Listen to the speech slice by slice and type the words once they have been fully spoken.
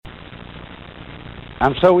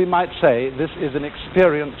And so we might say this is an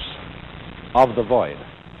experience of the void.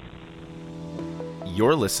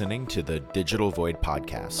 You're listening to the Digital Void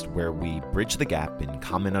podcast, where we bridge the gap in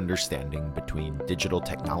common understanding between digital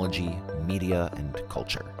technology, media, and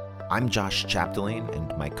culture. I'm Josh Chapdelaine,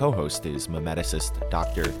 and my co-host is memeticist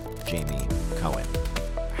Dr. Jamie Cohen.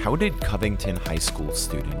 How did Covington High School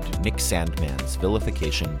student Nick Sandmann's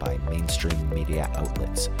vilification by mainstream media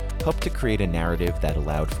outlets help to create a narrative that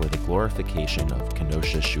allowed for the glorification of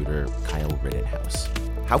Kenosha shooter Kyle Rittenhouse?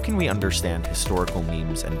 How can we understand historical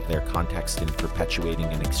memes and their context in perpetuating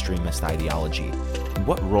an extremist ideology? And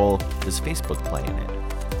what role does Facebook play in it?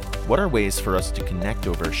 What are ways for us to connect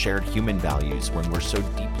over shared human values when we're so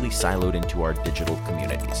deeply siloed into our digital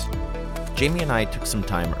communities? Jamie and I took some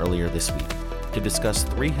time earlier this week to discuss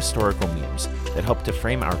 3 historical memes that help to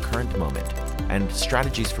frame our current moment and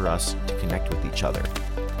strategies for us to connect with each other.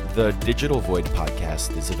 The Digital Void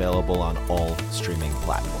podcast is available on all streaming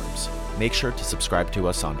platforms. Make sure to subscribe to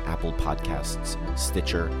us on Apple Podcasts,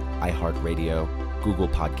 Stitcher, iHeartRadio, Google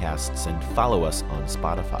Podcasts, and follow us on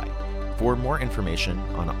Spotify. For more information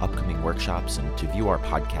on upcoming workshops and to view our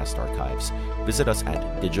podcast archives, visit us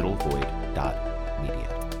at digitalvoid.media.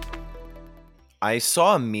 I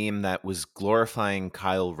saw a meme that was glorifying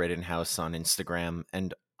Kyle Rittenhouse on Instagram,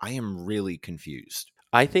 and I am really confused.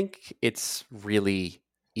 I think it's really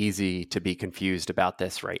easy to be confused about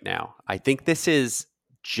this right now. I think this is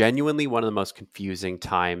genuinely one of the most confusing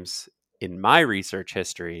times in my research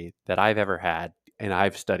history that I've ever had, and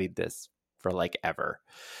I've studied this for like ever.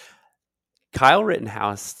 Kyle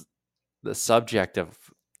Rittenhouse, the subject of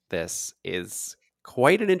this, is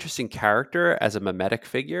quite an interesting character as a memetic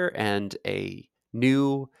figure and a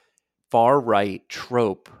new far-right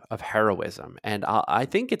trope of heroism. And I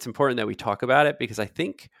think it's important that we talk about it because I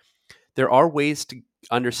think there are ways to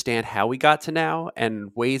understand how we got to now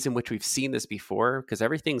and ways in which we've seen this before, because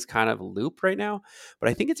everything's kind of a loop right now. But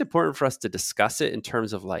I think it's important for us to discuss it in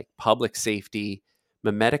terms of like public safety,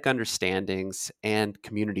 memetic understandings, and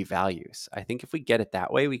community values. I think if we get it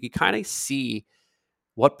that way, we could kind of see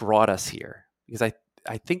what brought us here, because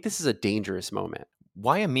I think this is a dangerous moment.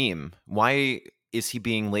 Why a meme? Why is he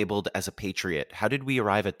being labeled as a patriot? How did we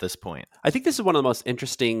arrive at this point? I think this is one of the most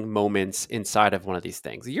interesting moments inside of one of these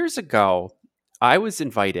things. Years ago, I was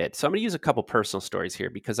invited. So I'm going to use a couple personal stories here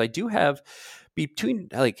because I do have, between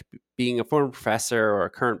like being a former professor or a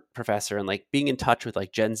current professor and like being in touch with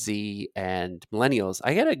like Gen Z and millennials,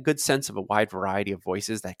 I get a good sense of a wide variety of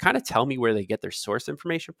voices that kind of tell me where they get their source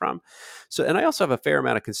information from. So, and I also have a fair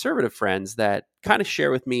amount of conservative friends that kind of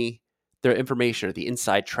share with me their information or the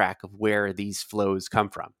inside track of where these flows come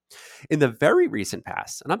from. In the very recent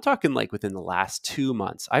past, and I'm talking like within the last 2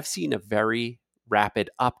 months, I've seen a very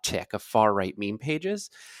rapid uptick of far-right meme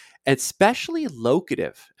pages, especially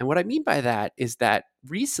locative. And what I mean by that is that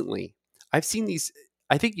recently I've seen these,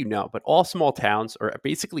 I think you know, but all small towns, or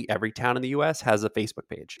basically every town in the US, has a Facebook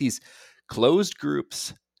page. These closed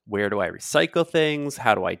groups. Where do I recycle things?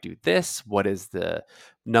 How do I do this? What is the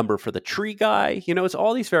number for the tree guy? You know, it's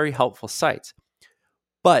all these very helpful sites,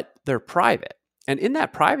 but they're private. And in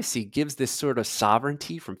that privacy gives this sort of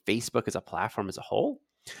sovereignty from Facebook as a platform as a whole.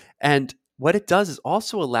 And what it does is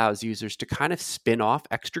also allows users to kind of spin off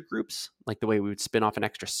extra groups, like the way we would spin off an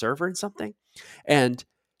extra server in something. And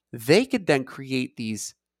they could then create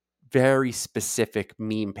these very specific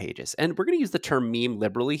meme pages. And we're going to use the term meme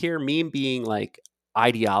liberally here, meme being like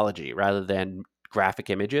ideology rather than graphic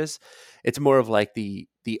images. It's more of like the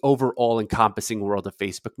overall encompassing world of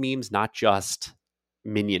Facebook memes, not just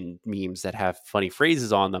minion memes that have funny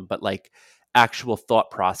phrases on them, but like actual thought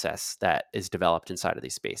process that is developed inside of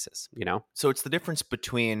these spaces, you know? So it's the difference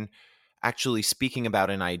between actually speaking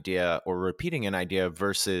about an idea or repeating an idea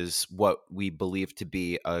versus what we believe to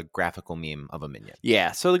be a graphical meme of a minion.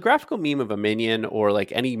 Yeah. So the graphical meme of a minion, or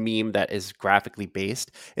like any meme that is graphically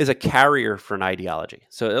based, is a carrier for an ideology.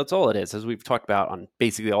 So that's all it is, as we've talked about on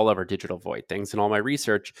basically all of our Digital Void things and all my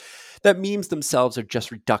research, that memes themselves are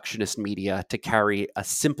just reductionist media to carry a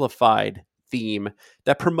simplified theme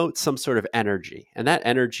that promotes some sort of energy. And that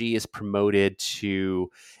energy is promoted to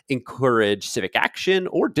encourage civic action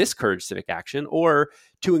or discourage civic action, or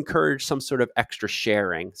to encourage some sort of extra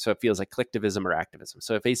sharing. So it feels like collectivism or activism.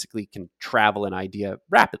 So it basically can travel an idea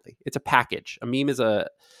rapidly. It's a package. A meme is a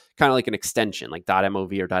kind of like an extension, like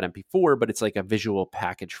 .mov or .mp4, but it's like a visual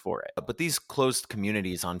package for it. But these closed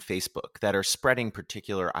communities on Facebook that are spreading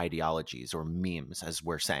particular ideologies or memes, as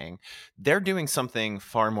we're saying, they're doing something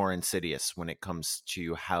far more insidious when it comes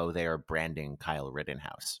to how they are branding Kyle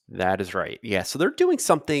Rittenhouse. That is right. Yeah. So they're doing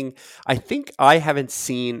something I think I haven't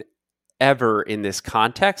seen ever in this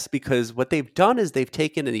context, because what they've done is they've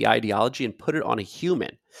taken the ideology and put it on a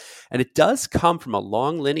human. And it does come from a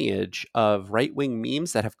long lineage of right-wing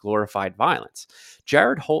memes that have glorified violence.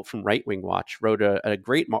 Jared Holt from Right Wing Watch wrote a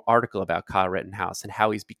great article about Kyle Rittenhouse and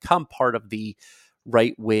how he's become part of the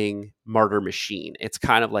right-wing martyr machine. It's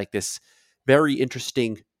kind of like this very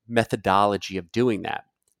interesting methodology of doing that.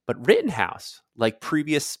 But Rittenhouse, like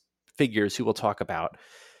previous figures who we'll talk about,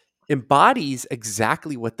 embodies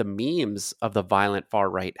exactly what the memes of the violent far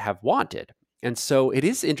right have wanted. And so it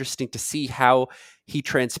is interesting to see how he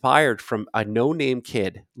transpired from a no-name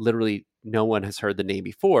kid, literally no one has heard the name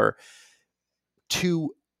before,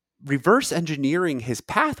 to reverse engineering his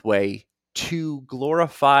pathway to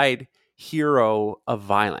glorified hero of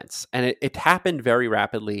violence. And it happened very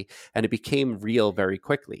rapidly, and it became real very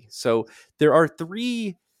quickly. So there are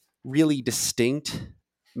three really distinct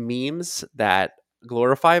memes that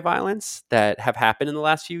glorify violence that have happened in the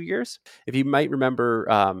last few years. If you might remember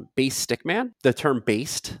Based Stickman, the term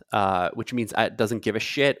based, which means doesn't give a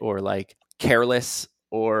shit or like careless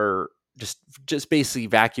or just basically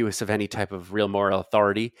vacuous of any type of real moral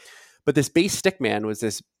authority. But this Based Stickman was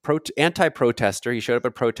this anti-protester. He showed up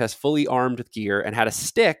at protest fully armed with gear and had a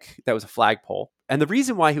stick that was a flagpole. And the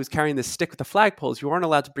reason why he was carrying this stick with a flagpole is you aren't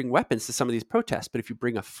allowed to bring weapons to some of these protests. But if you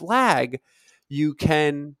bring a flag, you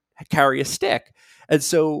can carry a stick. And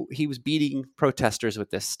so he was beating protesters with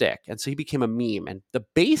this stick. And so he became a meme. And the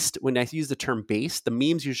based, when I use the term based, the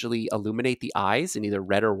memes usually illuminate the eyes in either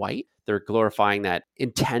red or white. They're glorifying that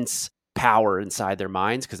intense power inside their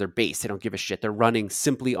minds because they're based. They don't give a shit. They're running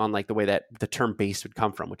simply on like the way that the term based would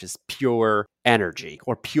come from, which is pure energy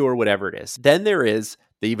or pure whatever it is. Then there is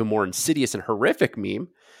the even more insidious and horrific meme,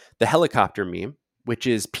 the helicopter meme, which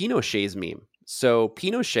is Pinochet's meme. So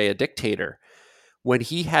Pinochet, a dictator, when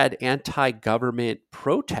he had anti-government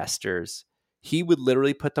protesters, he would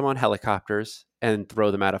literally put them on helicopters and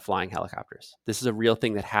throw them out of flying helicopters. This is a real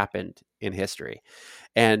thing that happened in history.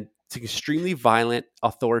 And it's an extremely violent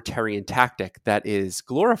authoritarian tactic that is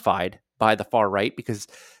glorified by the far right because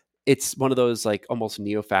it's one of those like almost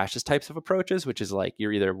neo-fascist types of approaches, which is like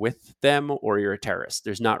you're either with them or you're a terrorist.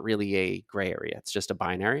 There's not really a gray area. It's just a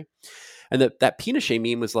binary. And that Pinochet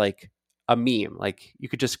meme was like a meme. Like you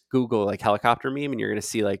could just Google like helicopter meme and you're going to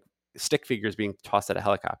see like stick figures being tossed out of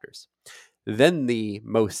helicopters. Then the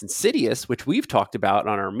most insidious, which we've talked about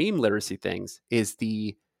on our meme literacy things, is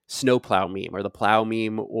the snowplow meme or the plow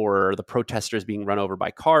meme or the protesters being run over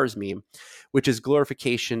by cars meme, which is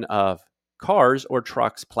glorification of cars or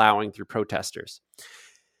trucks plowing through protesters.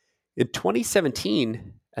 In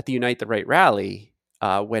 2017, at the Unite the Right rally,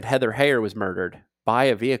 when Heather Heyer was murdered by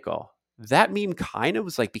a vehicle, that meme kind of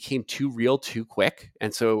was like became too real too quick.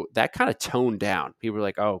 And so that kind of toned down. People were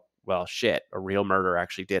like, oh, well, shit, a real murder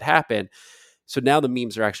actually did happen. So now the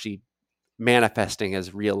memes are actually manifesting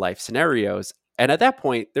as real life scenarios. And at that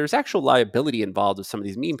point, there's actual liability involved with some of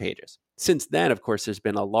these meme pages. Since then, of course, there's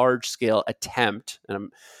been a large scale attempt,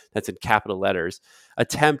 and that's in capital letters,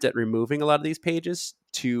 attempt at removing a lot of these pages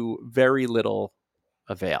to very little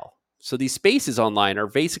avail. So these spaces online are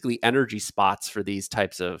basically energy spots for these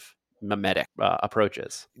types of mimetic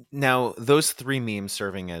approaches. Now, those three memes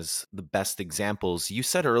serving as the best examples, you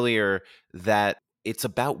said earlier that it's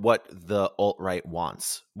about what the alt-right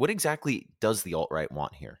wants. What exactly does the alt-right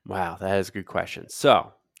want here? Wow, that is a good question.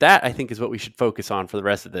 So that, I think, is what we should focus on for the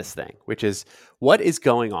rest of this thing, which is what is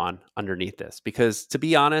going on underneath this? Because to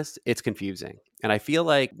be honest, it's confusing. And I feel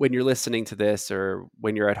like when you're listening to this or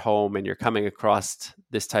when you're at home and you're coming across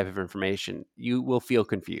this type of information, you will feel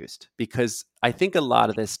confused because I think a lot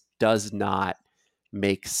of this does not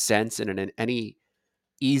make sense in any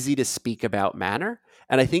easy to speak about manner.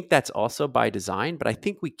 And I think that's also by design, but I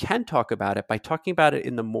think we can talk about it by talking about it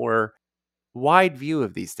in the more wide view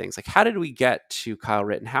of these things. Like, how did we get to Kyle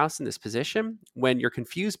Rittenhouse in this position when you're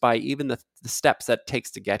confused by even the steps that it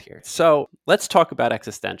takes to get here? So let's talk about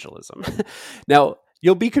existentialism. Now,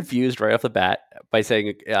 you'll be confused right off the bat by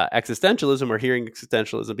saying existentialism or hearing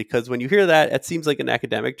existentialism, because when you hear that, it seems like an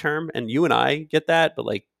academic term, and you and I get that, but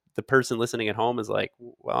like the person listening at home is like,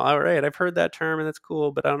 well, all right, I've heard that term and that's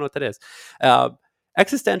cool, but I don't know what that is.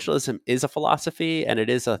 Existentialism is a philosophy, and it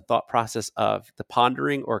is a thought process of the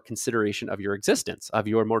pondering or consideration of your existence, of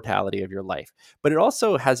your mortality, of your life. But it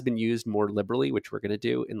also has been used more liberally, which we're going to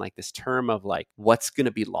do in like this term of like what's going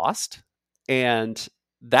to be lost. And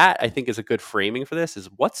that, I think, is a good framing for this, is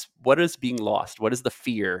what is being lost? What is the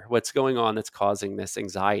fear? What's going on that's causing this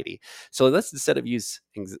anxiety? So let's, instead of use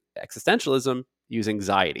existentialism, use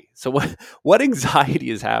anxiety. So what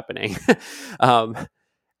anxiety is happening?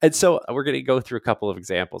 And so we're going to go through a couple of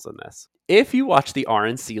examples in this. If you watched the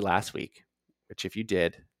RNC last week, which if you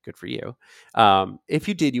did, Good for you. If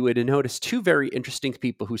you did, you would have noticed two very interesting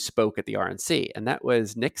people who spoke at the RNC, and that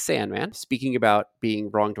was Nick Sandmann speaking about being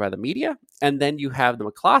wronged by the media, and then you have the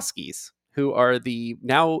McCloskeys, who are the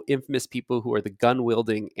now infamous people who are the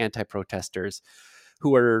gun-wielding anti-protesters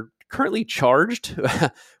who are currently charged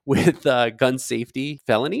with gun safety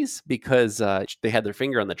felonies because they had their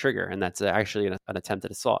finger on the trigger, and that's actually an attempted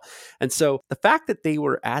assault. And so the fact that they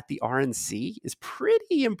were at the RNC is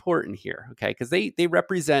pretty important here, okay? Because they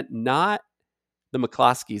represent not the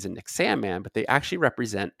McCloskeys and Nick Sandmann, but they actually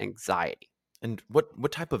represent anxiety. And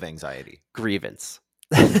what type of anxiety? Grievance.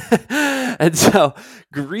 And so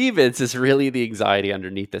grievance is really the anxiety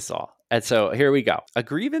underneath this all. And so here we go. A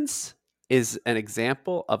grievance is an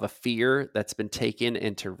example of a fear that's been taken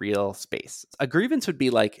into real space. A grievance would be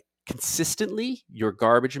like consistently your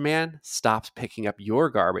garbage man stops picking up your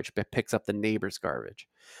garbage, but picks up the neighbor's garbage.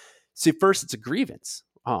 So first it's a grievance.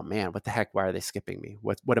 Oh man, what the heck? Why are they skipping me?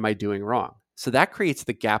 What am I doing wrong? So that creates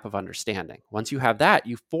the gap of understanding. Once you have that,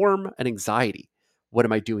 you form an anxiety. What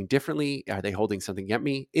am I doing differently? Are they holding something at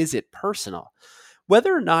me? Is it personal?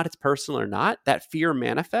 Whether or not it's personal or not, that fear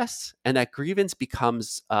manifests and that grievance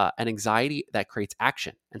becomes an anxiety that creates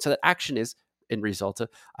action. And so that action is in result of,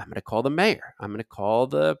 I'm going to call the mayor. I'm going to call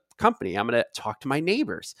the company. I'm going to talk to my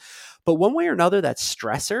neighbors. But one way or another, that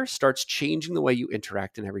stressor starts changing the way you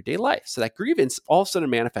interact in everyday life. So that grievance all of a sudden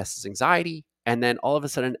manifests as anxiety and then all of a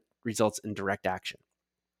sudden results in direct action.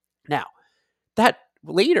 Now, that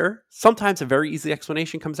later, sometimes a very easy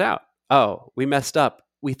explanation comes out. Oh, we messed up.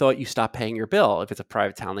 We thought you stopped paying your bill. If it's a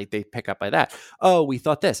private town, like they pick up by that. Oh, we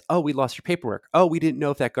thought this. Oh, we lost your paperwork. Oh, we didn't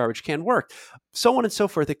know if that garbage can worked. So on and so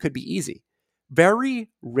forth. It could be easy.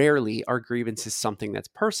 Very rarely are grievances something that's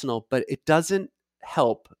personal, but it doesn't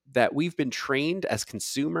help that we've been trained as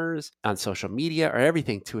consumers on social media or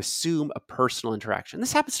everything to assume a personal interaction.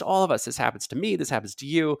 This happens to all of us. This happens to me. This happens to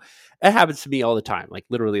you. It happens to me all the time. Like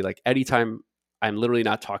literally, like anytime I'm literally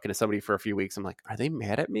not talking to somebody for a few weeks, I'm like, are they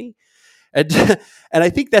mad at me? And and I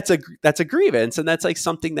think that's a grievance, and that's like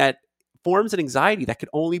something that forms an anxiety that could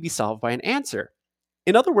only be solved by an answer.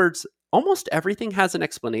 In other words, almost everything has an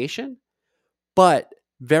explanation, but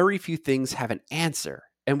very few things have an answer.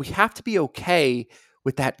 And we have to be okay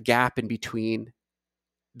with that gap in between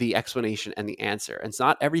the explanation and the answer. And it's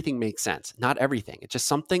not everything makes sense. Not everything. It's just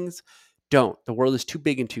some things don't. The world is too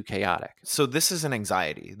big and too chaotic. So this is an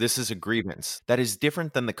anxiety. This is a grievance that is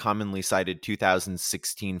different than the commonly cited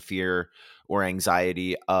 2016 fear or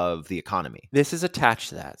anxiety of the economy. This is attached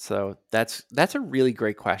to that. So that's a really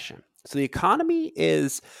great question. So the economy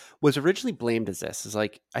was originally blamed as this. Is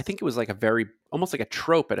like, I think it was like a very, almost like a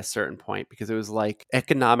trope at a certain point, because it was like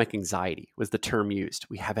economic anxiety was the term used.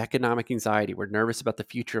 We have economic anxiety. We're nervous about the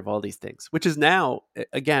future of all these things, which is now,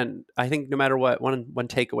 again, I think no matter what, one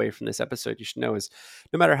takeaway from this episode you should know is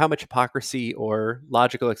no matter how much hypocrisy or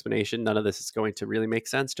logical explanation, none of this is going to really make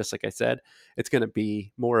sense. Just like I said, it's going to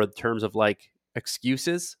be more in terms of like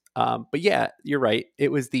excuses. But yeah, you're right.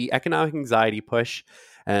 It was the economic anxiety push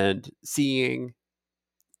and seeing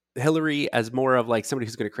Hillary as more of like somebody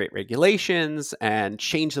who's going to create regulations and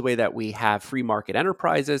change the way that we have free market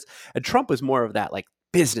enterprises. And Trump was more of that like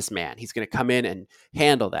businessman. He's going to come in and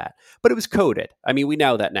handle that. But it was coded. I mean, we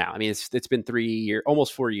know that now. I mean, it's been 3 years,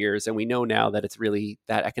 almost 4 years, and we know now that it's really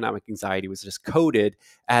that economic anxiety was just coded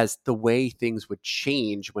as the way things would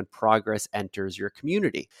change when progress enters your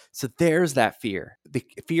community. So there's that fear. The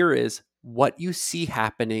fear is what you see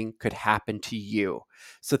happening could happen to you.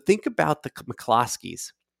 So think about the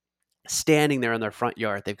McCloskeys standing there in their front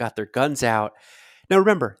yard. They've got their guns out. Now,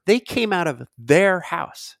 remember, they came out of their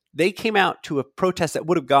house. They came out to a protest that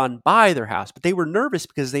would have gone by their house, but they were nervous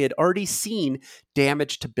because they had already seen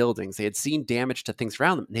damage to buildings. They had seen damage to things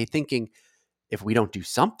around them. And they're thinking, if we don't do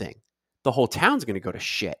something, the whole town's going to go to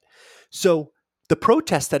shit. So the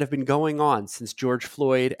protests that have been going on since George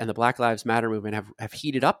Floyd and the Black Lives Matter movement have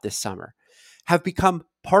heated up this summer, have become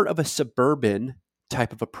part of a suburban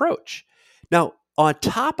type of approach. Now, on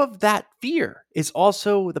top of that fear is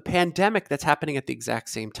also the pandemic that's happening at the exact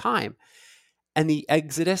same time. And the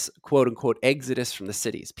exodus, quote unquote, exodus from the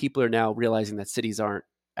cities. People are now realizing that cities aren't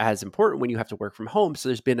as important when you have to work from home. So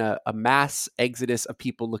there's been a mass exodus of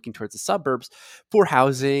people looking towards the suburbs for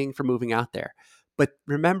housing, for moving out there. But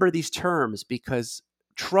remember these terms, because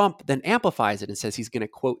Trump then amplifies it and says he's going to,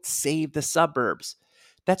 quote, save the suburbs.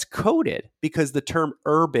 That's coded because the term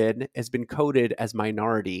urban has been coded as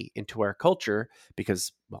minority into our culture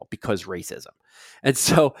because racism. And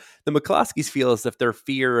so the McCloskeys feel as if their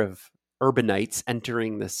fear of urbanites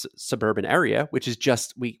entering this suburban area, which is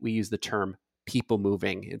just, we use the term people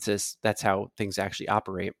moving. It's just, that's how things actually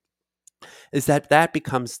operate, is that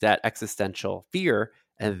becomes that existential fear.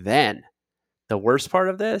 And then the worst part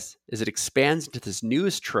of this is it expands into this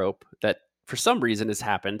news trope that for some reason has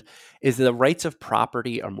happened, is the rights of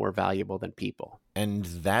property are more valuable than people. And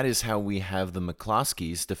that is how we have the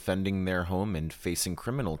McCloskeys defending their home and facing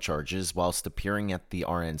criminal charges whilst appearing at the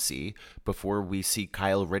RNC before we see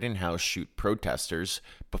Kyle Rittenhouse shoot protesters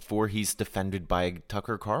before he's defended by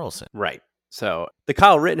Tucker Carlson. Right. So the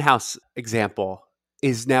Kyle Rittenhouse example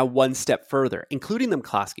is now one step further, including the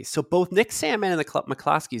McCloskeys. So both Nick Sandmann and the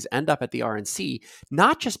McCloskeys end up at the RNC,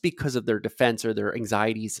 not just because of their defense or their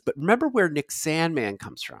anxieties, but remember where Nick Sandmann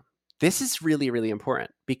comes from. This is really, really important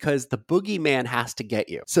because the boogeyman has to get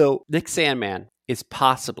you. So Nick Sandmann is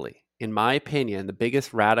possibly, in my opinion, the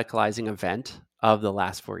biggest radicalizing event of the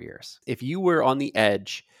last 4 years. If you were on the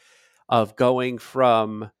edge of going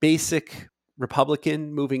from basic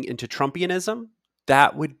Republican moving into Trumpianism,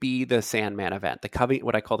 that would be the Sandmann event,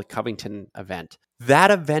 what I call the Covington event.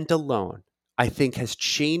 That event alone, I think, has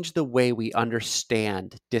changed the way we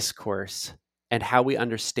understand discourse and how we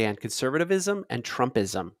understand conservatism and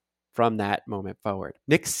Trumpism from that moment forward.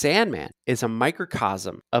 Nick Sandmann is a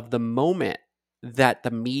microcosm of the moment that the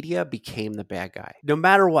media became the bad guy. No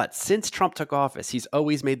matter what, since Trump took office, he's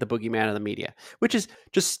always made the boogeyman of the media, which is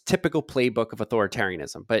just typical playbook of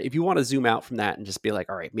authoritarianism. But if you want to zoom out from that and just be like,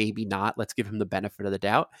 all right, maybe not, let's give him the benefit of the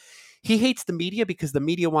doubt. He hates the media because the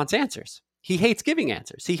media wants answers. He hates giving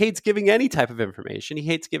answers. He hates giving any type of information. He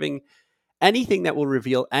hates giving anything that will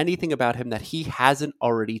reveal anything about him that he hasn't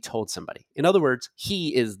already told somebody. In other words,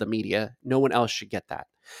 he is the media. No one else should get that.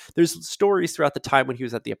 There's stories throughout the time when he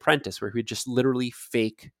was at The Apprentice where he would just literally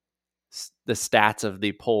fake the stats of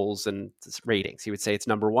the polls and ratings. He would say it's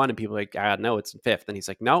number one and people are like, no, it's in fifth. And he's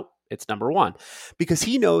like, no, it's number one. Because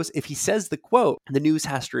he knows if he says the quote, the news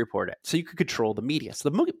has to report it. So you could control the media. So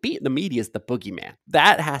the media is the boogeyman.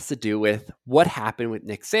 That has to do with what happened with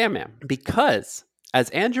Nick Sandmann. Because as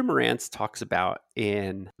Andrew Marantz talks about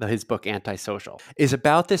in his book, Antisocial, is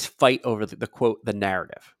about this fight over the quote, the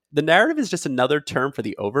narrative. The narrative is just another term for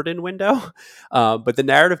the Overton window, but the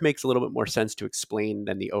narrative makes a little bit more sense to explain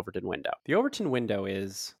than the Overton window. The Overton window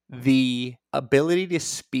is the ability to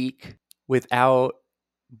speak without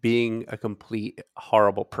being a complete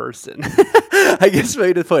horrible person. I guess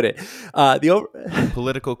way to put it.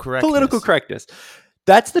 Political correctness. Political correctness.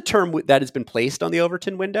 That's the term that has been placed on the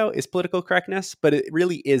Overton window is political correctness, but it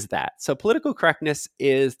really is that. So political correctness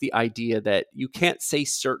is the idea that you can't say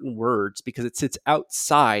certain words because it sits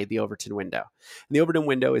outside the Overton window. And the Overton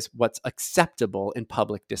window is what's acceptable in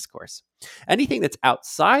public discourse. Anything that's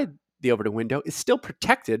outside the Overton window is still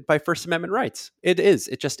protected by First Amendment rights. It is.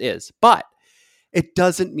 It just is. But it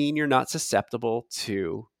doesn't mean you're not susceptible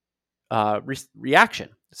to reaction.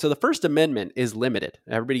 So the First Amendment is limited.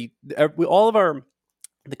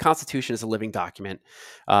 The Constitution is a living document,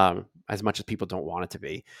 as much as people don't want it to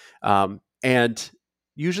be. And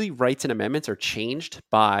usually rights and amendments are changed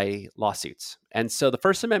by lawsuits. And so the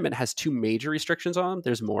First Amendment has two major restrictions on them.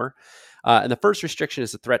 There's more. And the first restriction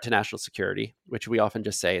is the threat to national security, which we often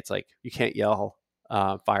just say, it's like, you can't yell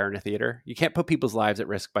fire in a theater. You can't put people's lives at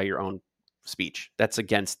risk by your own speech. That's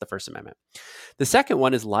against the First Amendment. The second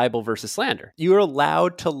one is libel versus slander. You're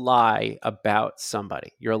allowed to lie about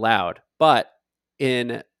somebody. You're allowed, but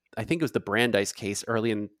I think it was the Brandeis case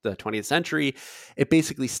early in the 20th century, it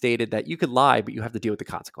basically stated that you could lie, but you have to deal with the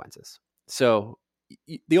consequences. So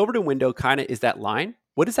the Overton window kind of is that line.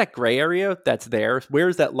 What is that gray area that's there? Where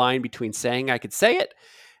is that line between saying I could say it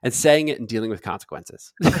and saying it and dealing with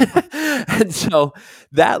consequences? And so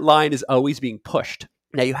that line is always being pushed.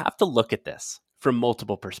 Now you have to look at this from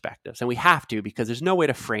multiple perspectives, and we have to because there's no way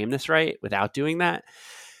to frame this right without doing that.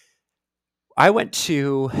 I went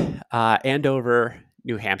to Andover,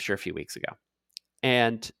 New Hampshire a few weeks ago,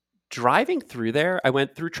 and driving through there, I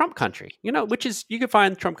went through Trump country, which is, you can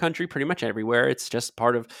find Trump country pretty much everywhere. It's just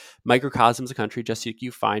part of microcosms of country, just like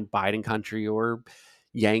you find Biden country or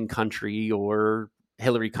Yang country or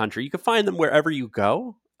Hillary country. You can find them wherever you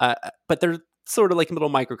go, but they're sort of like little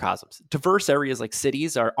microcosms. Diverse areas like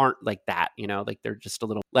cities aren't like that, like they're just a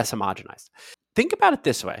little less homogenized. Think about it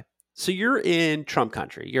this way. So you're in Trump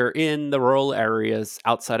country, you're in the rural areas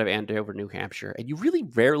outside of Andover, New Hampshire, and you really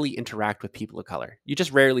rarely interact with people of color. You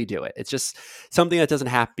just rarely do it. It's just something that doesn't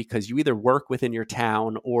happen because you either work within your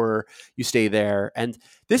town or you stay there. And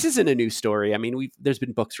this isn't a new story. I mean, there's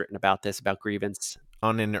been books written about this, about grievance.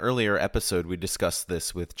 On an earlier episode, we discussed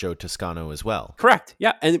this with Joe Toscano as well. Correct.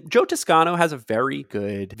 Yeah. And Joe Toscano has a very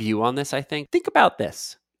good view on this, I think. Think about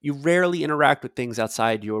this. You rarely interact with things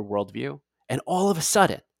outside your worldview. And all of a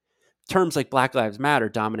sudden, terms like Black Lives Matter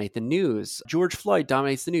dominate the news. George Floyd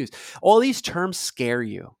dominates the news. All these terms scare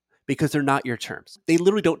you because they're not your terms. They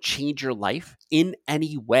literally don't change your life in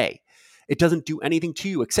any way. It doesn't do anything to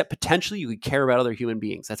you except potentially you could care about other human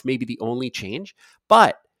beings. That's maybe the only change.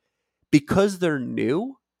 But because they're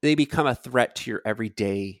new, they become a threat to your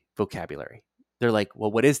everyday vocabulary. They're like, well,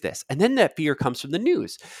 what is this? And then that fear comes from the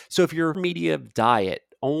news. So if your media diet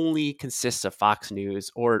only consists of Fox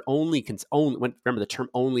News, or it only remember the term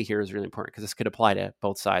only here is really important because this could apply to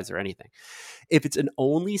both sides or anything. If it's an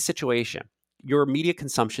only situation, your media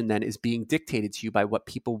consumption then is being dictated to you by what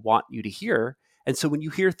people want you to hear. And so when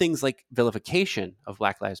you hear things like vilification of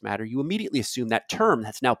Black Lives Matter, you immediately assume that term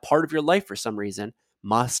that's now part of your life for some reason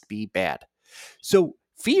must be bad. So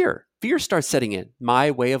fear starts setting in.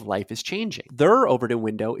 My way of life is changing. Their Overton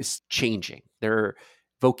window is changing. Their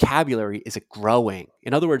vocabulary is growing.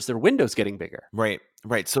 In other words, their window's getting bigger. Right.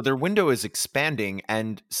 So their window is expanding,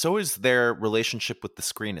 and so is their relationship with the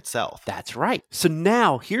screen itself. That's right. So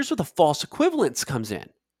now here's where the false equivalence comes in.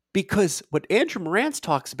 Because what Andrew Marantz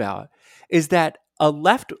talks about is that a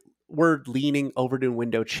leftward leaning Overton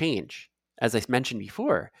window change, as I mentioned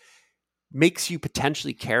before, makes you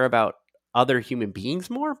potentially care about other human beings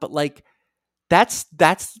more. But like, that's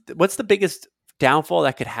what's the biggest downfall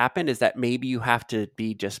that could happen is that maybe you have to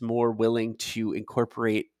be just more willing to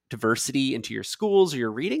incorporate diversity into your schools or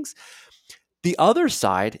your readings. The other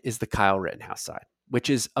side is the Kyle Rittenhouse side, which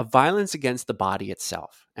is a violence against the body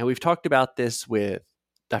itself. And we've talked about this with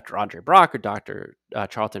Dr. Andre Brock or Dr.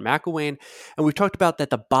 Charlton McElwain. And we've talked about that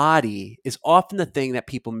the body is often the thing that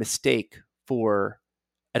people mistake for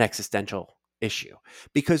an existential issue.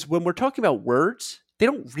 Because when we're talking about words, they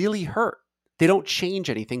don't really hurt. They don't change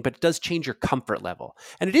anything, but it does change your comfort level.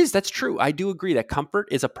 And that's true. I do agree that comfort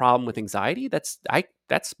is a problem with anxiety. That's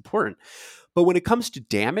important. But when it comes to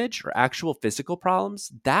damage or actual physical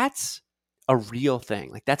problems, that's a real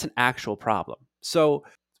thing. Like that's an actual problem. So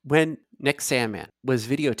when Nick Sandmann was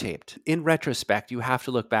videotaped, in retrospect, you have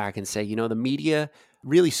to look back and say, the media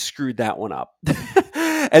really screwed that one up.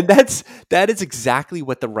 And that is exactly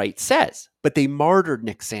what the right says. But they martyred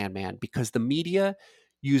Nick Sandmann because the media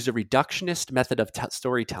used a reductionist method of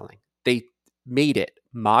storytelling. They made it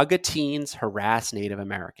MAGA teens harass Native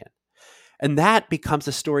American. And that becomes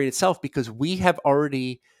a story in itself because we have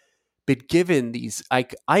already been given these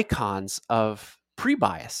icons of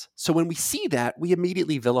pre-bias. So when we see that, we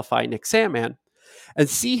immediately vilify Nick Sandmann and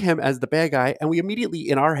see him as the bad guy. And we immediately,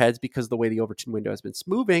 in our heads, because of the way the Overton window has been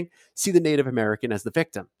moving, see the Native American as the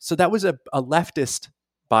victim. So that was a leftist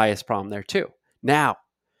bias problem there too. Now,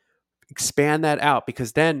 expand that out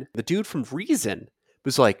because then the dude from Reason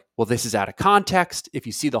was like, well, this is out of context. If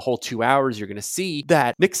you see the whole 2 hours, you're going to see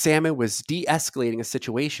that Nick Sandmann was de-escalating a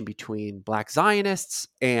situation between Black Zionists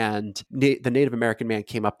and the Native American man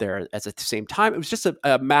came up there at the same time. It was just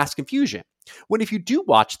a mass confusion. When if you do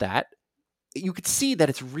watch that, you could see that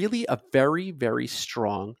it's really a very, very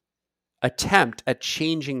strong attempt at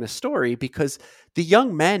changing the story because the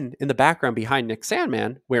young men in the background behind Nick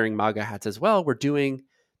Sandmann, wearing MAGA hats as well, were doing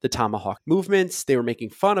the Tomahawk movements. They were making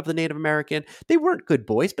fun of the Native American. They weren't good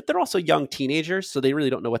boys, but they're also young teenagers, so they really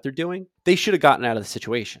don't know what they're doing. They should have gotten out of the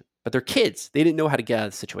situation, but they're kids. They didn't know how to get out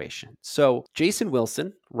of the situation. So Jason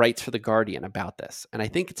Wilson writes for The Guardian about this, and I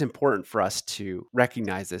think it's important for us to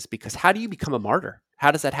recognize this because how do you become a martyr? How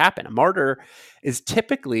does that happen? A martyr is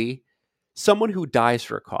typically someone who dies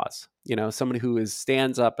for a cause, someone who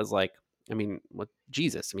stands up as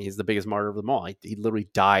Jesus. He's the biggest martyr of them all. He literally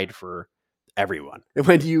died for everyone. And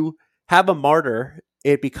when you have a martyr,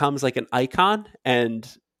 it becomes like an icon, and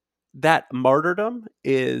that martyrdom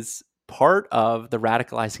is part of the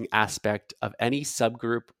radicalizing aspect of any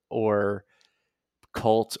subgroup or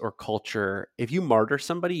cult or culture. If you martyr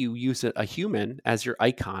somebody, you use a human as your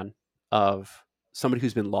icon of somebody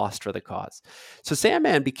who's been lost for the cause. So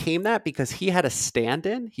Sandmann became that because he had a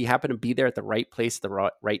stand-in. He happened to be there at the right place at the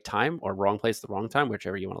right time, or wrong place at the wrong time,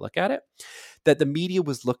 whichever you want to look at it, that the media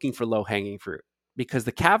was looking for low-hanging fruit because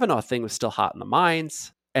the Kavanaugh thing was still hot in the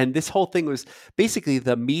minds. And this whole thing was basically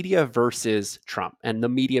the media versus Trump, and the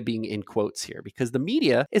media being in quotes here because the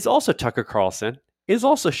media is also Tucker Carlson, is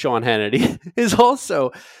also Sean Hannity, is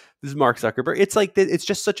Mark Zuckerberg. It's like, it's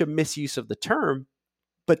just such a misuse of the term.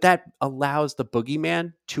 But that allows the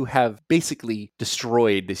boogeyman to have basically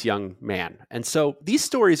destroyed this young man. And so these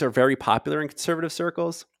stories are very popular in conservative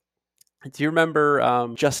circles. Do you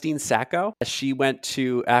remember Justine Sacco? She went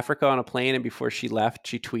to Africa on a plane, and before she left,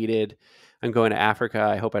 she tweeted, "I'm going to Africa.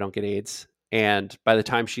 I hope I don't get AIDS." And by the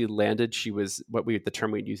time she landed, she was the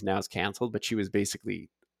term we'd use now is canceled, but she was basically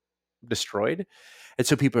destroyed. And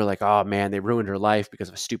so people are like, oh man, they ruined her life because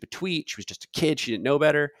of a stupid tweet. She was just a kid. She didn't know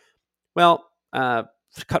better. Well,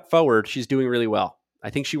 cut forward, she's doing really well. I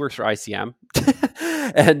think she works for ICM.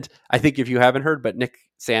 And I think if you haven't heard, but Nick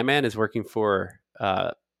Sandmann is working for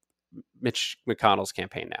Mitch McConnell's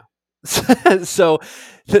campaign now. So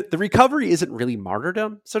the recovery isn't really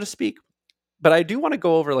martyrdom, so to speak. But I do want to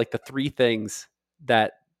go over like the three things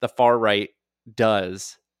that the far right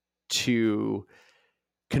does to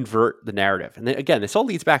convert the narrative. And then, again, this all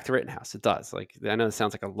leads back to Rittenhouse. It does. Like, I know it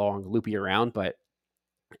sounds like a long loopy around, but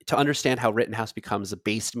to understand how Rittenhouse becomes a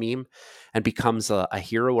based meme and becomes a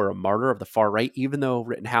hero or a martyr of the far right, even though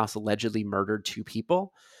Rittenhouse allegedly murdered 2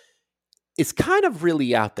 people, is kind of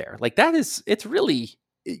really out there. Like, that is, it's really,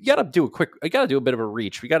 you got to do a bit of a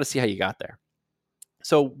reach. We got to see how you got there.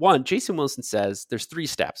 So, one, Jason Wilson says there's 3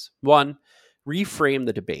 steps. 1, reframe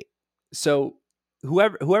the debate. So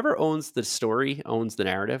whoever owns the story owns the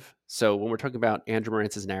narrative. So when we're talking about Andrew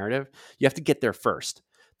Marantz's narrative, you have to get there first.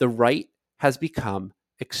 The right has become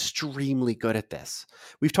extremely good at this.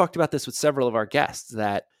 We've talked about this with several of our guests,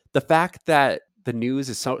 that the fact that the news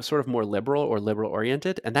is sort of more liberal or liberal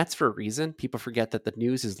oriented, and that's for a reason. People forget that the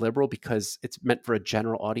news is liberal because it's meant for a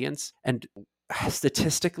general audience. And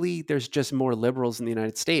statistically, there's just more liberals in the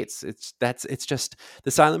United States. It's just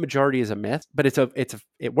the silent majority is a myth, but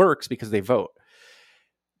it works because they vote.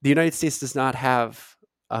 The United States does not have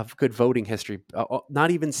a good voting history. Not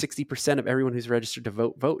even 60% of everyone who's registered to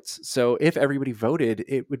vote votes. So if everybody voted,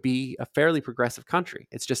 it would be a fairly progressive country.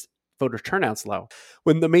 It's just voter turnout's low.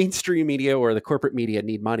 When the mainstream media or the corporate media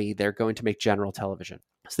need money, they're going to make general television.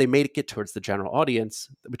 So they made it get towards the general audience,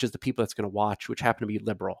 which is the people that's going to watch, which happen to be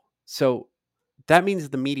liberal. So that means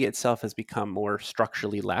the media itself has become more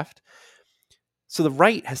structurally left. So the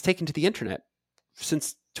right has taken to the internet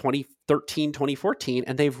since 2013, 2014,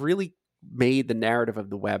 and they've really made the narrative of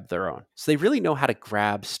the web their own. So they really know how to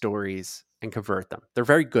grab stories and convert them. They're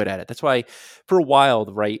very good at it. That's why for a while,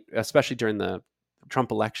 the right, especially during the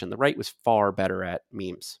Trump election, the right was far better at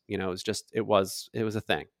memes. You know, it was a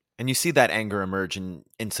thing. And you see that anger emerge in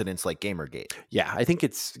incidents like Gamergate. Yeah, I think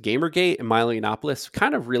it's Gamergate and Milo Yiannopoulos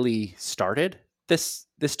kind of really started this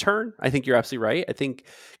turn. I think you're absolutely right. I think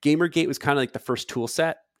Gamergate was kind of like the first tool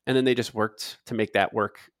set, and then they just worked to make that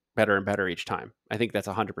work better and better each time. I think that's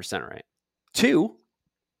 100% right. 2,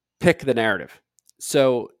 pick the narrative.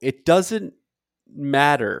 So it doesn't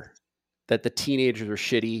matter that the teenagers were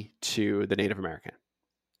shitty to the Native American.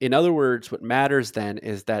 In other words, what matters then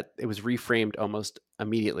is that it was reframed almost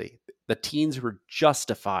immediately. The teens were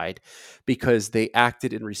justified because they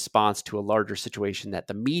acted in response to a larger situation that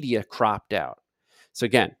the media cropped out. So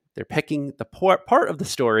again, they're picking the part of the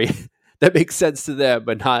story that makes sense to them,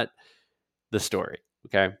 but not the story.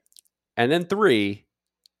 Okay. And then 3,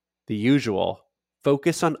 the usual,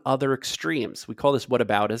 focus on other extremes. We call this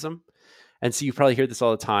whataboutism. And so you probably hear this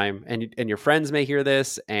all the time, and your friends may hear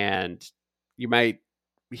this, and you might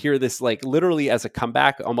hear this like literally as a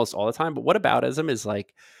comeback almost all the time. But whataboutism is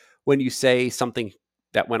like when you say something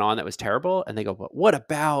that went on that was terrible, and they go, "But what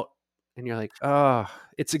about?" And you're like, "Oh,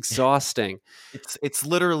 it's exhausting." It's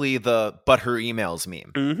literally the "but her emails"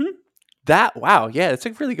 meme. Mm-hmm. Wow, yeah, that's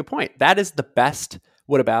a really good point. That is the best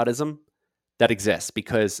whataboutism that exists,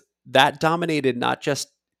 because that dominated not just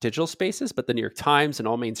digital spaces, but the New York Times and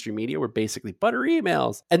all mainstream media were basically "but her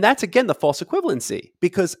emails." And that's, again, the false equivalency,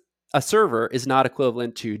 because a server is not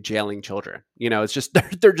equivalent to jailing children. You know, it's just,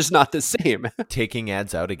 they're just not the same. Taking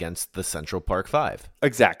ads out against the Central Park 5.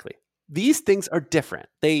 Exactly. These things are different.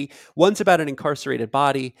 One's about an incarcerated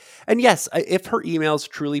body. And yes, if her emails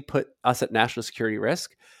truly put us at national security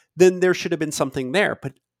risk, then there should have been something there.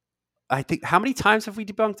 But I think, how many times have we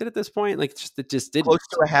debunked it at this point? Like, it just didn't. Close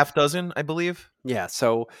to a half dozen, I believe. Yeah.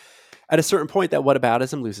 So at a certain point, that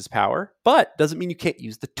whataboutism loses power, but doesn't mean you can't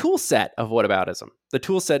use the tool set of whataboutism. The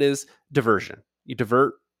tool set is diversion. You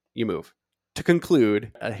divert, you move. To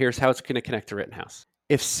conclude, here's how it's going to connect to Rittenhouse.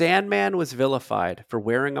 If Sandmann was vilified for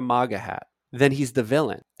wearing a MAGA hat, then he's the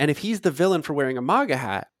villain. And if he's the villain for wearing a MAGA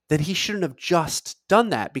hat, then he shouldn't have just done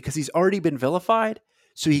that, because he's already been vilified,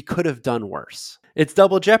 so he could have done worse. It's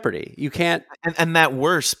double jeopardy. You can't... And that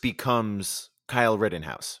worse becomes Kyle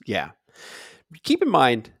Rittenhouse. Yeah. Keep in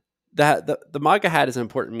mind that the MAGA hat is an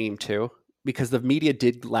important meme too, because the media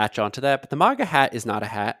did latch onto that, but the MAGA hat is not a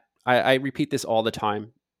hat. I repeat this all the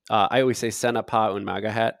time. I always say "Sena pa un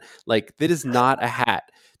MAGA hat." Like, that is not a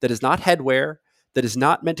hat. That is not headwear. That is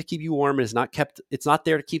not meant to keep you warm. It's not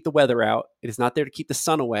there to keep the weather out. It is not there to keep the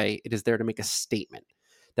sun away. It is there to make a statement.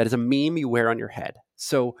 That is a meme you wear on your head.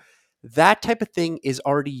 So that type of thing is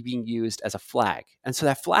already being used as a flag. And so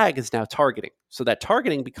that flag is now targeting. So that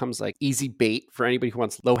targeting becomes like easy bait for anybody who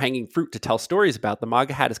wants low-hanging fruit to tell stories about. The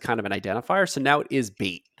MAGA hat is kind of an identifier. So now it is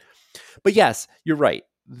bait. But yes, you're right.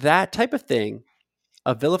 That type of thing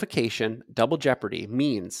a vilification, double jeopardy,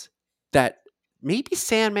 means that maybe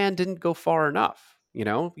Sandmann didn't go far enough,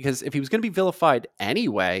 because if he was going to be vilified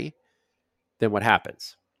anyway, then what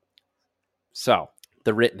happens? So,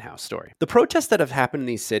 the Rittenhouse story. The protests that have happened in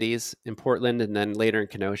these cities, in Portland and then later in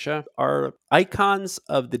Kenosha, are icons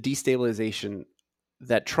of the destabilization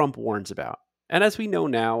that Trump warns about. And as we know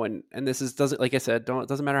now, and this doesn't, like I said, it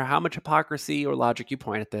doesn't matter how much hypocrisy or logic you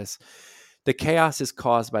point at this, the chaos is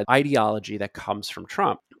caused by ideology that comes from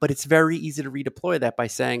Trump. But it's very easy to redeploy that by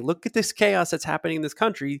saying, look at this chaos that's happening in this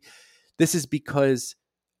country. This is because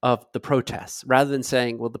of the protests, rather than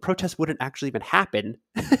saying, well, the protests wouldn't actually even happen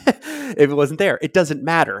if it wasn't there. It doesn't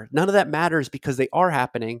matter. None of that matters because they are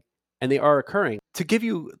happening and they are occurring. To give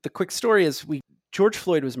you the quick story is George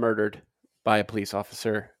Floyd was murdered by a police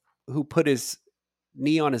officer who put his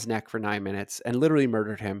knee on his neck for 9 minutes and literally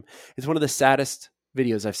murdered him. It's one of the saddest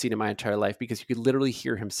videos I've seen in my entire life because you could literally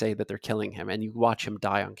hear him say that they're killing him and you watch him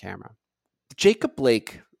die on camera. Jacob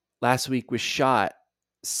Blake last week was shot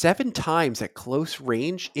 7 times at close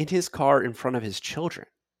range in his car in front of his children.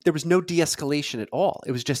 There was no de-escalation at all.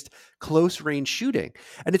 It was just close range shooting.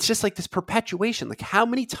 And it's just like this perpetuation. Like, how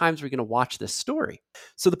many times are we going to watch this story?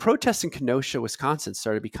 So the protests in Kenosha, Wisconsin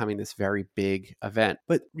started becoming this very big event.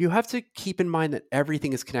 But you have to keep in mind that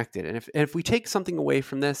everything is connected. And if we take something away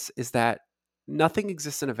from this, is that nothing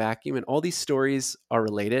exists in a vacuum and all these stories are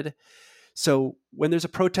related. So when there's a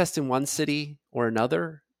protest in one city or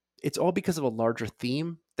another, it's all because of a larger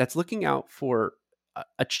theme that's looking out for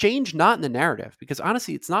a change, not in the narrative, because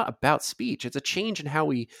honestly, it's not about speech. It's a change in how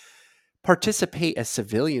we participate as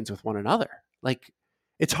civilians with one another. Like,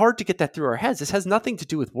 it's hard to get that through our heads. This has nothing to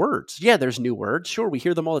do with words. Yeah, there's new words. Sure, we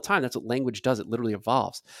hear them all the time. That's what language does. It literally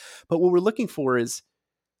evolves. But what we're looking for is,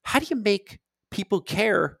 how do you make people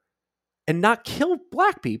care and not kill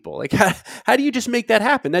Black people? Like, how do you just make that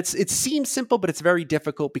happen? It seems simple, but it's very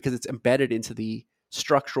difficult because it's embedded into the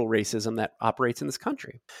structural racism that operates in this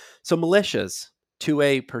country. So militias,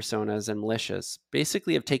 2A personas and militias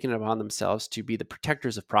basically have taken it upon themselves to be the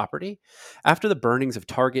protectors of property. After the burnings of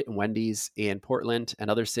Target and Wendy's in Portland and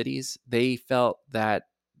other cities, they felt that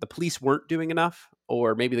the police weren't doing enough,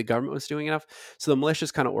 or maybe the government was doing enough. So the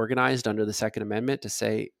militias kind of organized under the Second Amendment to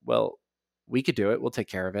say, well, we could do it. We'll take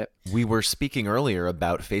care of it. We were speaking earlier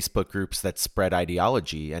about Facebook groups that spread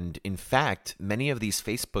ideology, and in fact, many of these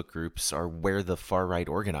Facebook groups are where the far right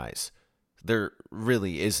organize. There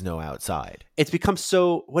really is no outside. It's become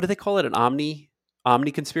so, what do they call it? An omni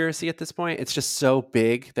conspiracy at this point. It's just so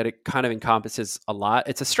big that it kind of encompasses a lot.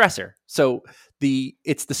 It's a stressor. So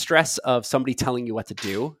it's the stress of somebody telling you what to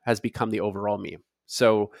do has become the overall meme.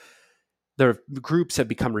 So the groups have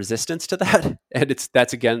become resistance to that. And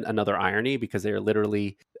that's again another irony, because they are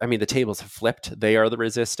literally, the tables have flipped. They are the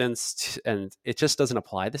resistance, and it just doesn't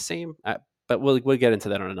apply the same. But we'll get into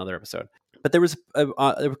that on another episode. But there was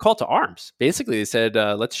a call to arms. Basically, they said,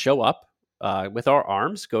 let's show up with our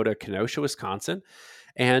arms, go to Kenosha, Wisconsin,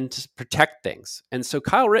 and protect things. And so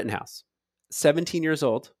Kyle Rittenhouse, 17 years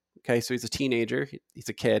old, okay, so he's a teenager, he's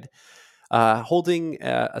a kid, holding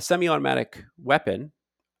a semi-automatic weapon,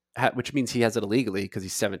 which means he has it illegally because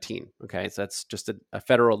he's 17, okay? So that's just a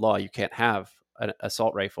federal law. You can't have an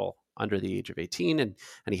assault rifle under the age of 18, and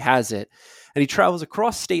he has it. And he travels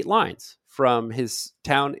across state lines from his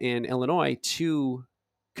town in Illinois to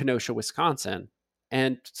Kenosha, Wisconsin,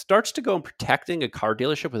 and starts to go and protecting a car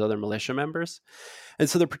dealership with other militia members. And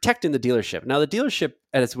so they're protecting the dealership. Now, the dealership,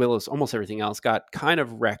 as well as almost everything else, got kind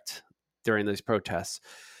of wrecked during those protests.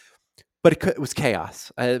 But it was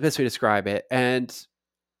chaos, the best way to describe it. And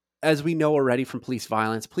as we know already from police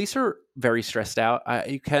violence, police are very stressed out.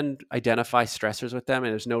 You can identify stressors with them,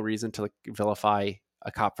 and there's no reason to vilify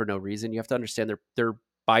a cop for no reason. You have to understand they're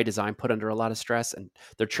by design put under a lot of stress, and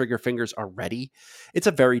their trigger fingers are ready. It's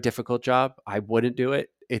a very difficult job. I wouldn't do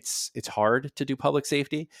it. It's hard to do public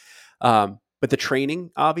safety. But the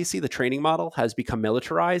training, obviously, the training model has become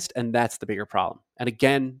militarized, and that's the bigger problem. And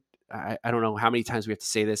again, I don't know how many times we have to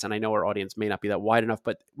say this, and I know our audience may not be that wide enough,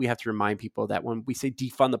 but we have to remind people that when we say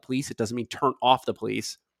defund the police, it doesn't mean turn off the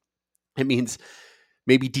police. It means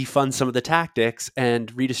maybe defund some of the tactics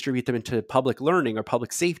and redistribute them into public learning or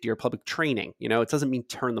public safety or public training. It doesn't mean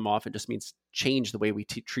turn them off. It just means change the way we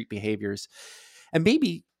treat behaviors, and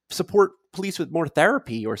maybe support police with more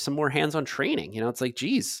therapy or some more hands-on training. It's like,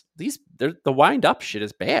 geez, the wind up shit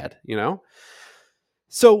is bad,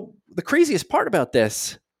 So the craziest part about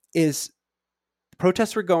this is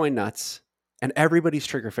protests were going nuts and everybody's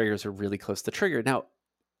trigger fingers are really close to the trigger. Now,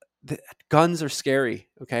 guns are scary.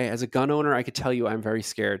 Okay. As a gun owner, I could tell you I'm very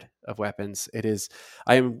scared of weapons.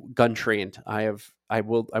 I am gun trained. I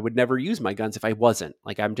would never use my guns if I wasn't.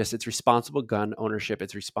 Like it's responsible gun ownership.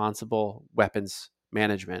 It's responsible weapons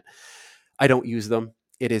management. I don't use them.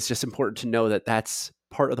 It is just important to know that that's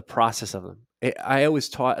part of the process of them. I always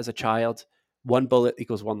taught as a child, one bullet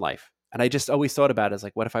equals one life. And I just always thought about it as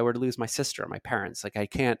like, what if I were to lose my sister or my parents? Like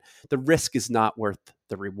the risk is not worth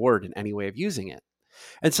the reward in any way of using it.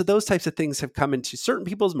 And so those types of things have come into certain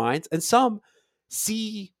people's minds, and some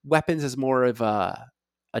see weapons as more of a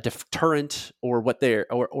deterrent or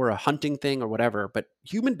or a hunting thing or whatever. But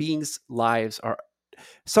human beings' lives are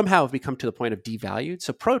somehow have become to the point of devalued.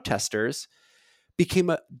 So protesters became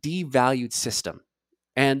a devalued system.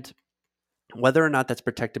 And whether or not that's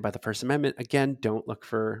protected by the First Amendment, again, don't look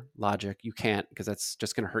for logic. You can't, because that's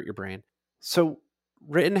just going to hurt your brain. So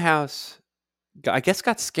Rittenhouse, I guess,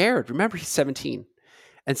 got scared. Remember, he's 17.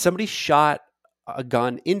 And somebody shot a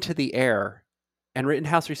gun into the air, and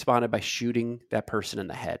Rittenhouse responded by shooting that person in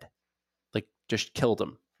the head. Like, just killed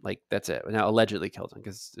him. Like, that's it. Now, allegedly killed him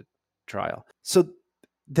because it's a trial. So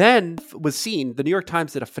then was seen, the New York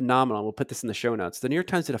Times did a phenomenal, we'll put this in the show notes, the New York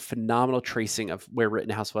Times did a phenomenal tracing of where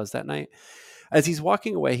Rittenhouse was that night. As he's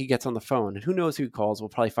walking away, he gets on the phone, and who knows who he calls. We'll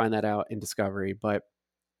probably find that out in Discovery. But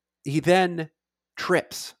he then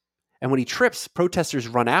trips. And when he trips, protesters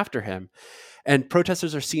run after him. And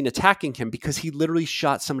protesters are seen attacking him because he literally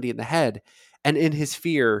shot somebody in the head. And in his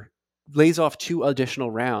fear, lays off 2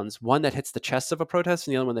 additional rounds, one that hits the chest of a protester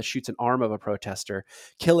and the other one that shoots an arm of a protester,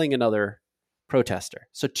 killing another protester.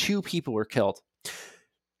 So 2 people were killed.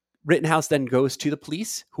 Rittenhouse then goes to the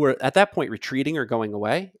police, who are at that point retreating or going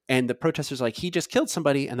away. And the protesters are like, he just killed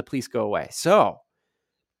somebody, and the police go away. So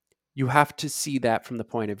you have to see that from the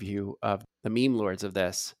point of view of the meme lords of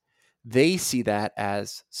this. They see that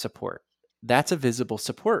as support. That's a visible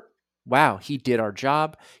support. Wow, he did our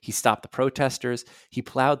job. He stopped the protesters. He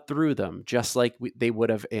plowed through them just like they would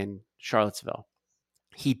have in Charlottesville.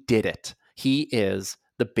 He did it. He is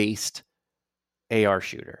the based AR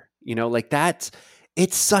shooter. Like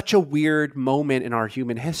it's such a weird moment in our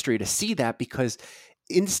human history to see that, because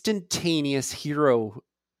instantaneous hero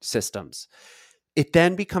systems, it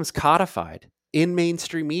then becomes codified in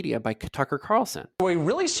mainstream media by Tucker Carlson. Are we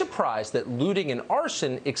really surprised that looting and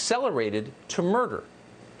arson accelerated to murder?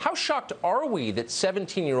 How shocked are we that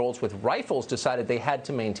 17-year-olds with rifles decided they had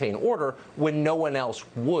to maintain order when no one else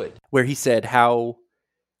would? Where he said, how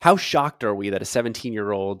shocked are we that a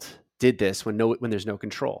 17-year-old did this when there's no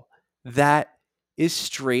control? That is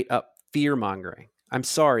straight up fear-mongering. I'm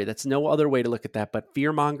sorry, that's no other way to look at that but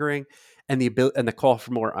fear-mongering and the call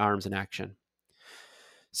for more arms and action.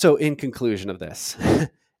 So in conclusion of this,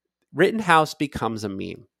 Rittenhouse becomes a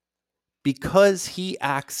meme because he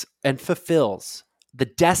acts and fulfills the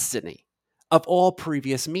destiny of all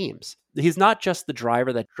previous memes. He's not just the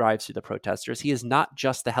driver that drives through the protesters. He is not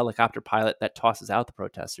just the helicopter pilot that tosses out the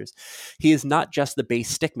protesters. He is not just the base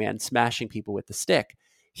stick man smashing people with the stick.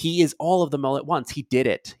 He is all of them all at once. He did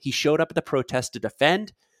it. He showed up at the protest to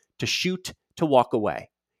defend, to shoot, to walk away.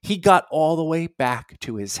 He got all the way back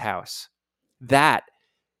to his house. That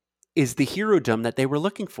is the herodom that they were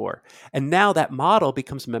looking for. And now that model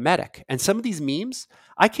becomes mimetic. And some of these memes,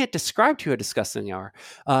 I can't describe to you how disgusting they are.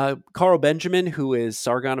 Carl Benjamin, who is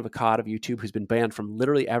Sargon of Akkad of YouTube, who's been banned from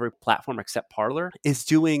literally every platform except Parler, is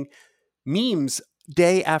doing memes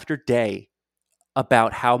day after day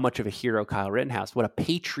about how much of a hero Kyle Rittenhouse, what a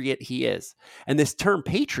patriot he is. And this term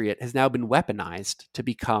patriot has now been weaponized to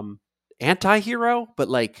become anti-hero, but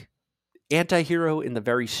like anti-hero in the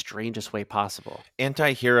very strangest way possible.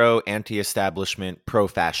 Anti-hero, anti-establishment,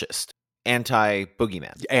 pro-fascist,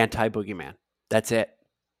 anti-boogeyman. Anti-boogeyman. That's it.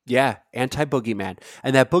 Yeah, anti-boogeyman.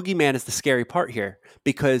 And that boogeyman is the scary part here,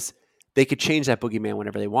 because they could change that boogeyman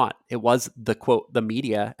whenever they want. It was the quote, the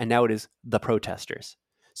media, and now it is the protesters.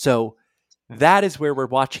 So that is where we're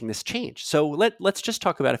watching this change. So let's just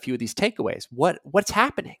talk about a few of these takeaways. What's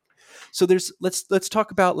happening? So let's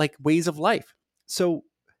talk about like ways of life. So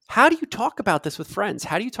how do you talk about this with friends?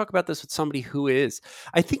 How do you talk about this with somebody who is?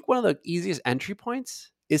 I think one of the easiest entry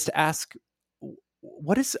points is to ask,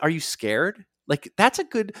 are you scared? Like I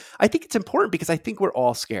think it's important because I think we're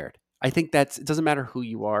all scared. I think it doesn't matter who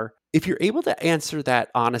you are. If you're able to answer that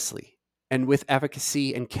honestly and with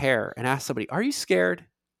efficacy and care and ask somebody, are you scared?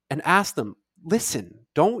 And ask them, listen,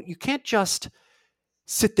 you can't just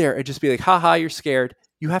sit there and just be like, haha, you're scared.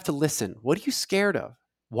 You have to listen. What are you scared of?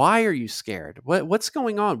 Why are you scared? What's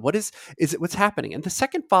going on? What's happening? And the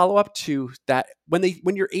second follow-up to that,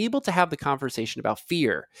 when you're able to have the conversation about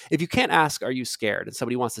fear, if you can't ask, are you scared? And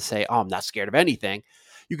somebody wants to say, oh, I'm not scared of anything.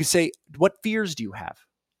 You can say, what fears do you have?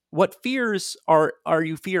 What fears are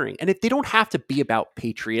you fearing? And if they don't have to be about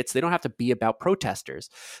patriots, they don't have to be about protesters.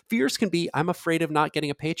 Fears can be, I'm afraid of not getting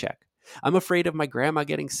a paycheck. I'm afraid of my grandma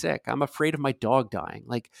getting sick. I'm afraid of my dog dying.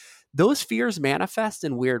 Like, those fears manifest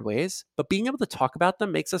in weird ways, but being able to talk about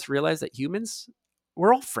them makes us realize that humans,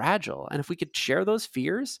 we're all fragile. And if we could share those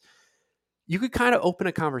fears, you could kind of open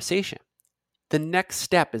a conversation. The next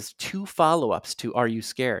step is 2 follow-ups to, are you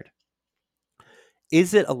scared?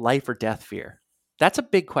 Is it a life or death fear? That's a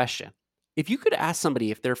big question. If you could ask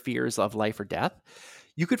somebody if their fear is of life or death,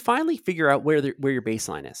 you could finally figure out where your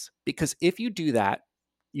baseline is. Because if you do that,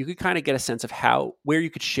 you could kind of get a sense of where you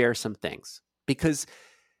could share some things. Because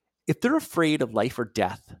if they're afraid of life or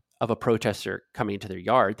death of a protester coming into their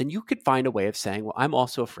yard, then you could find a way of saying, well, I'm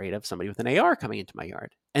also afraid of somebody with an AR coming into my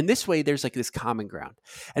yard. And this way, there's like this common ground.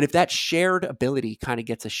 And if that shared ability kind of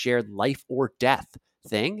gets a shared life or death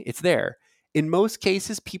thing, it's there. In most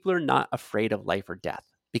cases, people are not afraid of life or death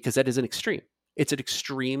because that is an extreme. It's an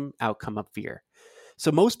extreme outcome of fear.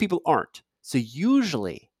 So most people aren't. So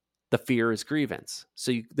usually the fear is grievance.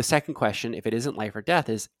 So the second question, if it isn't life or death,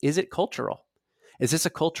 is it cultural? Is this a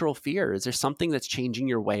cultural fear? Is there something that's changing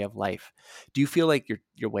your way of life? Do you feel like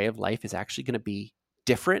your way of life is actually going to be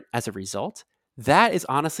different as a result? That is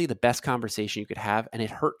honestly the best conversation you could have. And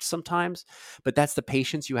it hurts sometimes, but that's the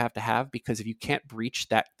patience you have to have, because if you can't breach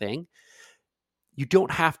that thing, you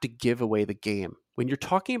don't have to give away the game. When you're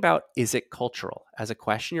talking about, is it cultural as a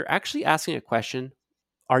question, you're actually asking a question,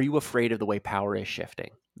 are you afraid of the way power is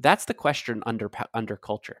shifting? That's the question under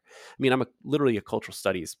culture. I mean, I'm literally a cultural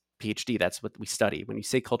studies PhD. That's what we study. When you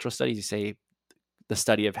say cultural studies, you say the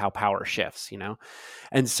study of how power shifts,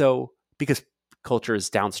 And so, because culture is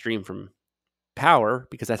downstream from power,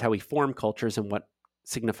 because that's how we form cultures and what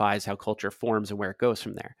signifies how culture forms and where it goes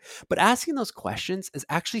from there. But asking those questions is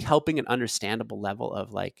actually helping an understandable level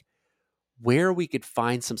of like where we could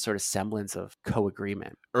find some sort of semblance of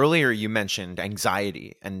co-agreement. Earlier, you mentioned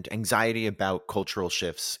anxiety, and anxiety about cultural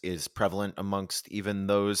shifts is prevalent amongst even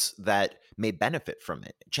those that may benefit from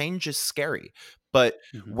it. Change is scary. But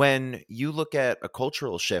when you look at a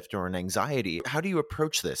cultural shift or an anxiety, how do you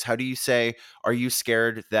approach this? How do you say, are you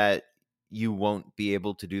scared that you won't be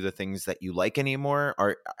able to do the things that you like anymore?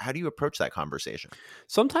 Or how do you approach that conversation?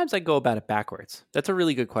 Sometimes I go about it backwards. That's a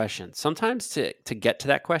really good question. Sometimes to get to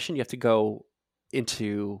that question, you have to go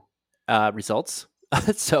into results.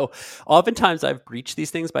 So oftentimes I've breached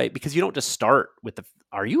these things because you don't just start with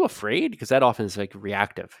are you afraid? Because that often is like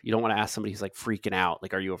reactive. You don't want to ask somebody who's like freaking out,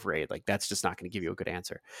 like, are you afraid? Like, that's just not going to give you a good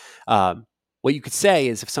answer. What you could say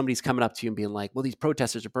is if somebody's coming up to you and being like, well, these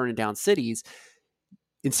protesters are burning down cities,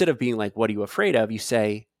 instead of being like, what are you afraid of? You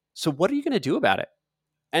say, so what are you going to do about it?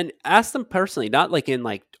 And ask them personally, not like in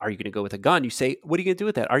like, are you going to go with a gun? You say, what are you going to do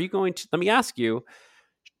with that? Are you going to, let me ask you,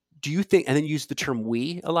 do you think, and then use the term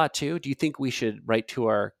we a lot too. Do you think we should write to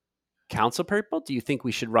our council people? Do you think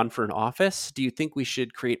we should run for an office? Do you think we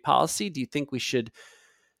should create policy? Do you think we should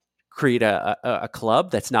create a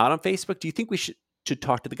club that's not on Facebook? Do you think we should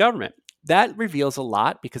talk to the government? That reveals a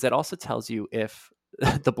lot, because that also tells you if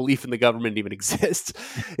the belief in the government even exists.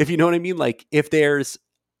 If you know what I mean? Like, if there's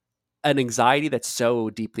an anxiety that's so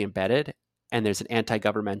deeply embedded and there's an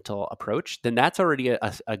anti-governmental approach, then that's already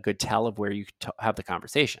a good tell of where you have the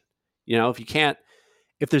conversation.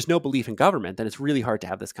 If there's no belief in government, then it's really hard to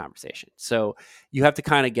have this conversation. So you have to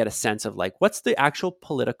kind of get a sense of like, what's the actual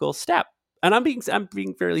political step? And I'm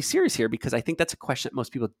being fairly serious here, because I think that's a question that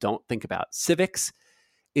most people don't think about. Civics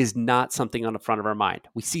is not something on the front of our mind.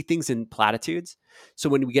 We see things in platitudes. So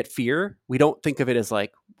when we get fear, we don't think of it as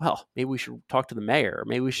like, well, maybe we should talk to the mayor, or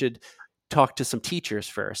maybe we should talk to some teachers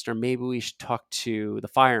first, or maybe we should talk to the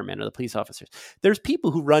firemen or the police officers. There's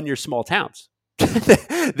people who run your small towns.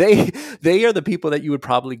 They are the people that you would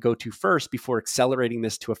probably go to first before accelerating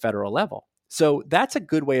this to a federal level. So that's a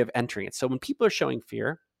good way of entering it. So when people are showing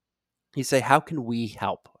fear, you say, how can we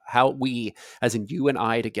help? How we, as in you and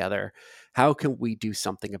I together, how can we do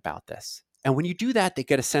something about this? And when you do that, they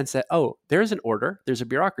get a sense that, oh, there's an order, there's a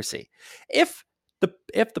bureaucracy. If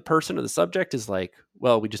the person or the subject is like,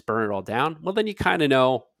 well, we just burn it all down, well, then you kind of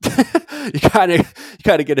know, you kind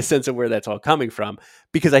of get a sense of where that's all coming from.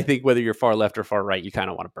 Because I think whether you're far left or far right, you kind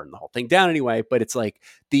of want to burn the whole thing down anyway. But it's like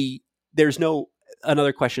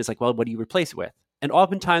another question is like, well, what do you replace it with? And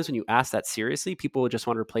oftentimes when you ask that seriously, people will just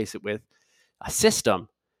want to replace it with a system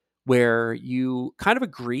where you kind of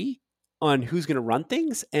agree on who's going to run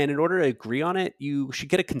things. And in order to agree on it, you should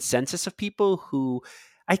get a consensus of people who,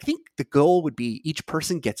 I think the goal would be each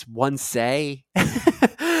person gets one say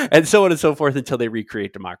and so on and so forth until they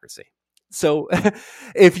recreate democracy. So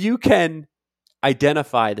if you can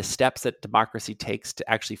identify the steps that democracy takes to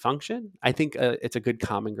actually function, I think it's a good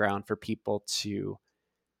common ground for people to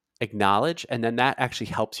acknowledge. And then that actually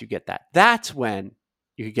helps you get that. That's when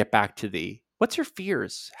you could get back to what's your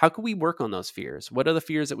fears? How can we work on those fears? What are the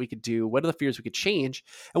fears that we could do? What are the fears we could change?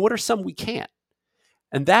 And what are some we can't?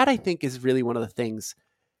 And that, I think, is really one of the things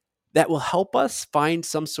that will help us find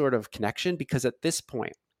some sort of connection, because at this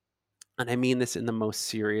point, and I mean this in the most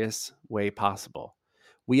serious way possible,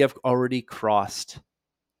 we have already crossed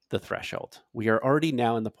the threshold. We are already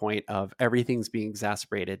now in the point of everything's being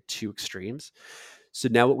exacerbated to extremes. So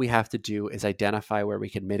now what we have to do is identify where we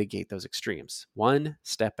can mitigate those extremes, one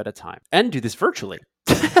step at a time, and do this virtually.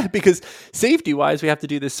 Because safety-wise, we have to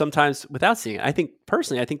do this sometimes without seeing it. I think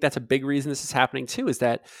that's a big reason this is happening too, is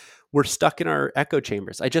that we're stuck in our echo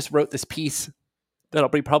chambers. I just wrote this piece that I'll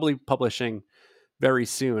be probably publishing very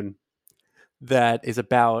soon that is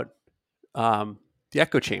about the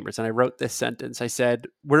echo chambers. And I wrote this sentence. I said,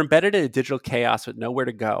 we're embedded in a digital chaos with nowhere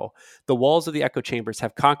to go. The walls of the echo chambers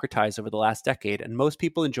have concretized over the last decade, and most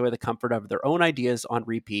people enjoy the comfort of their own ideas on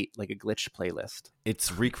repeat like a glitched playlist. It's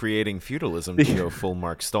recreating feudalism to go full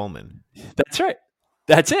Mark Stallman. That's right.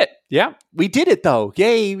 That's it. Yeah. We did it though.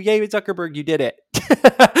 Yay, Zuckerberg, you did it.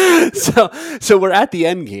 So we're at the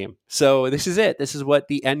end game. So this is it. This is what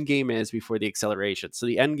the end game is before the acceleration. So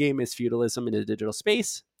the end game is feudalism in a digital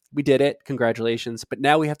space. We did it. Congratulations. But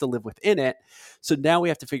now we have to live within it. So now we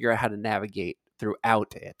have to figure out how to navigate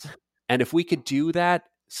throughout it. And if we could do that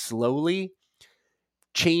slowly,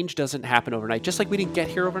 change doesn't happen overnight. Just like we didn't get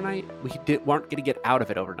here overnight, weren't going to get out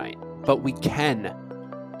of it overnight. But we can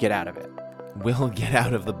get out of it. We'll get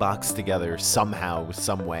out of the box together somehow,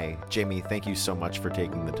 some way. Jamie, thank you so much for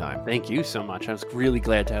taking the time. Thank you so much. I was really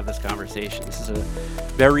glad to have this conversation. This is a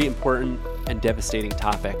very important and devastating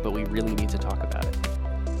topic, but we really need to talk about it.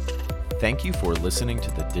 Thank you for listening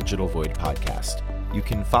to the Digital Void podcast. You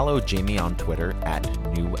can follow Jamie on Twitter at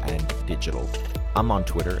 @NewAndDigital. I'm on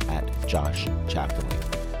Twitter at Josh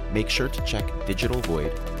Chapdelaine. Make sure to check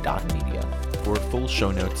digitalvoid.media for full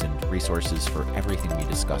show notes and resources for everything we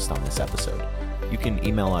discussed on this episode. You can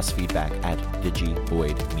email us feedback at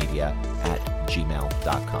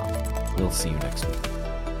digivoidmedia@gmail.com. We'll see you next week.